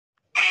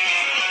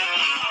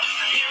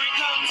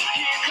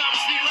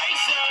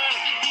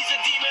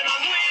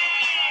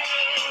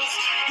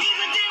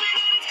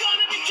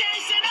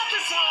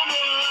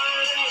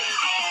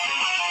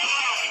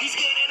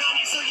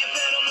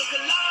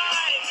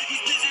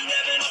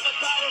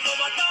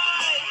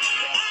fight.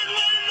 And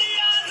when the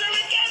odds are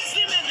against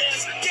him and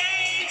there's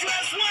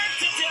dangerous work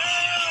to do,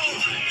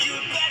 you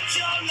bet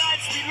your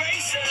life Speed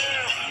Racer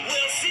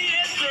will see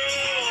it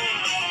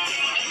through.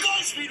 Go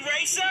Speed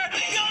Racer,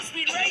 go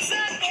Speed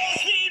Racer, go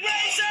Speed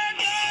Racer,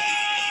 go!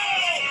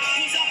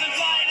 He's up and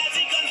flying as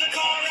he guns the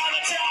car around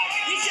the track.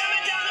 He's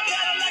jamming down the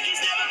pedal like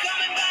he's never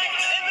coming back.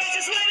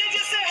 Adventure's waiting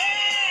just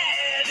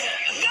ahead.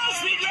 Go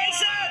Speed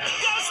Racer,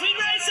 go Speed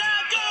Racer,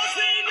 go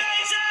Speed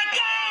Racer,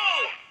 go!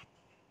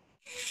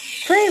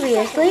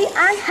 Previously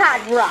on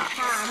Hot Rocks.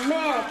 Ah,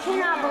 man, I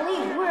cannot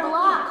believe we're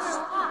lost.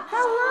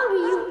 How long do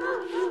you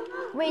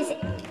raise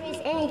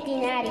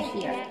anything out of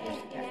here?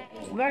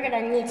 We're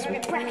gonna need some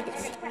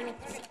practice.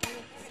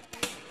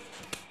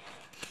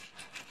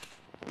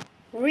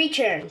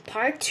 Return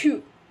Part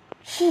 2.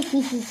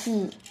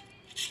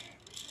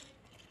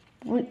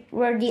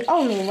 We're the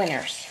only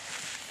winners.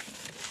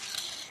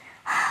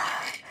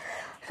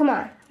 Come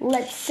on,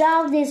 let's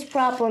solve this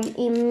problem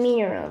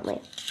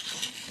immediately.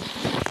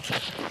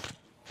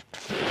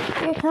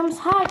 Here comes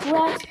Hot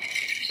Rocks.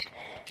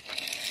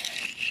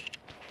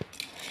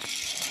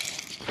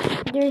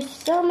 There's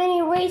so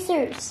many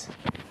racers.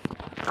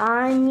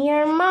 On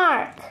your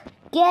mark.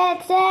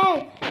 Get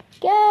set.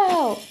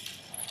 Go.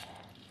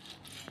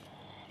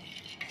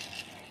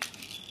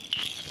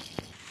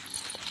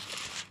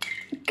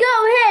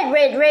 Go ahead,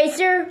 Red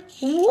Racer.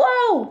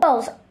 Whoa.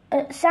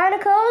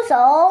 Sonico's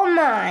all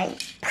mine.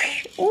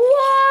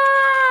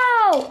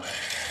 Whoa.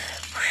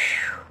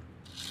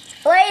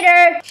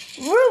 Later.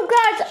 Roof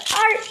guards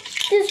are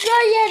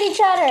destroying each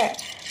other.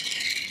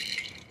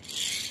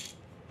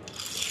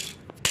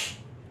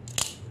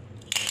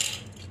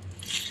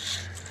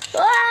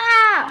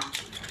 Ah!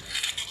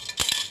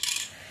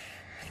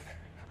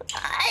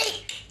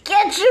 I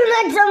get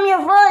you next on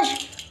your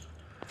bush.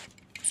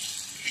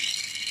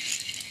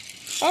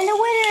 And the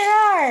winners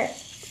are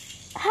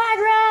Hot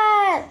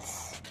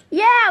Rats.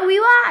 Yeah, we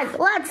won.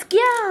 Let's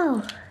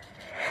go.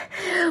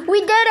 We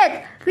did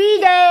it. We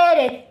did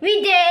it.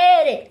 We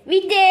did it.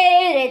 We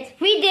did it.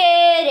 We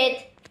did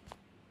it.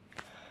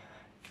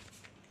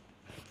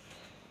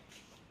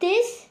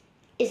 This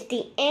is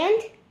the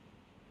end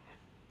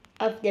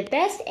of the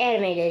best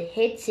animated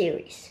hit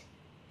series.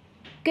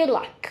 Good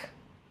luck.